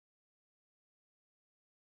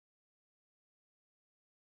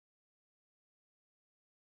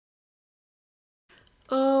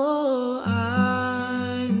Oh,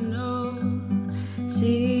 I know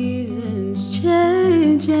seasons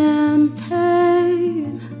change and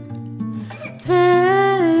pain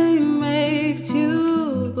makes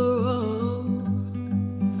you grow,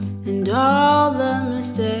 and all the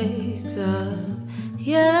mistakes of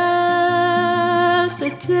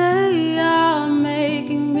yesterday are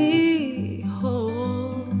making me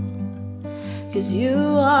whole, 'cause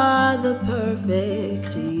you are the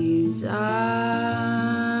perfect designer.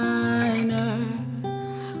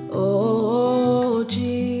 Oh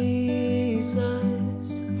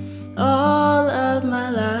Jesus, all of my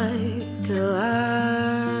life collides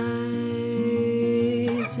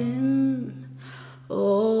in.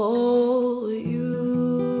 Oh,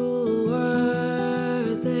 you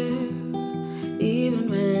were there even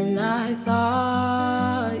when I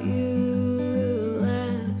thought you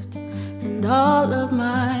left, and all of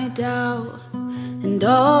my doubt and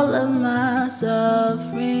all of my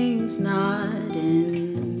sufferings not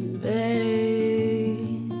in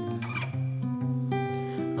vain.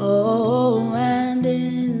 Oh, and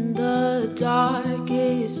in the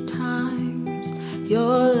darkest times,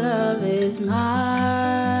 your love is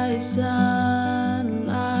my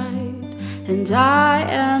sunlight, and I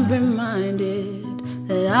am reminded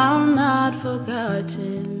that I'm not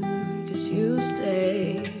forgotten, 'cause you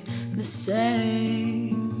stay the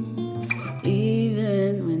same.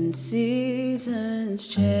 Even when seasons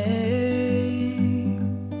change.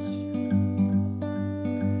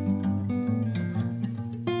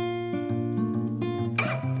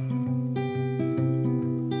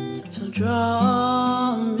 So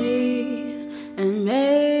draw me and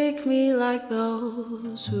make me like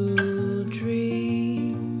those who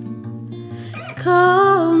dream.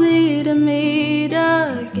 Call me to meet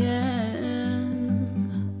again.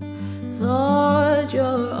 Lord,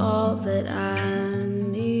 you're all that I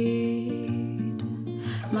need,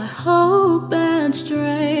 my hope and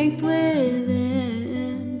strength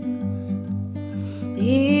within.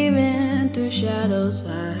 Even through shadows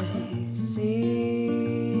I see.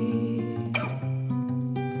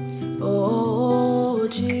 Oh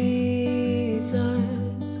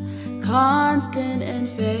Jesus, constant and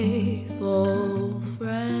faithful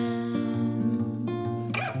friend.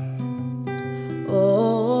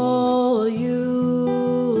 Oh,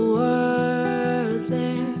 you were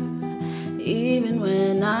there even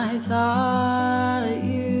when I thought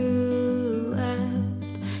you left,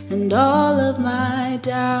 and all of my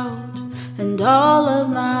doubt and all of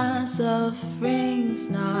my sufferings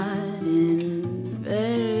not in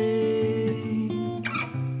vain.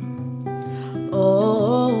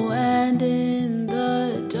 Oh, and in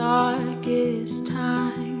the darkest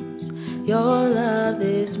times, your love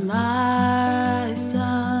is my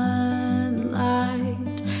sunlight,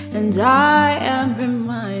 and I am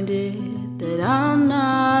reminded that I'm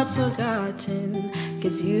not forgotten,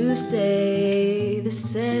 'cause you stay the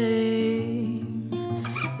same.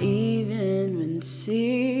 Even when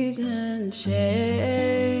seasons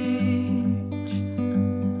change.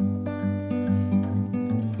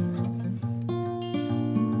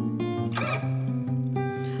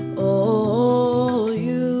 Oh,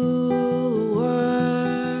 you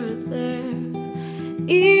were there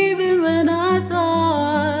even when I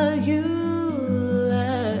thought you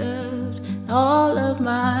left. All of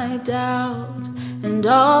my doubt and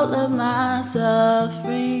all of my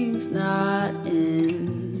sufferings not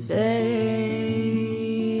in vain.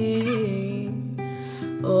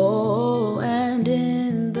 Oh, and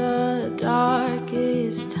in the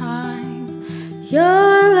darkest time,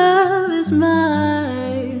 your love is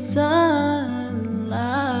my sunlight,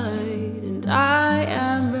 and I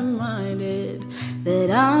am reminded that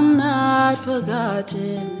I'm not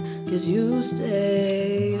forgotten, 'cause you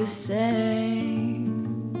stay the same.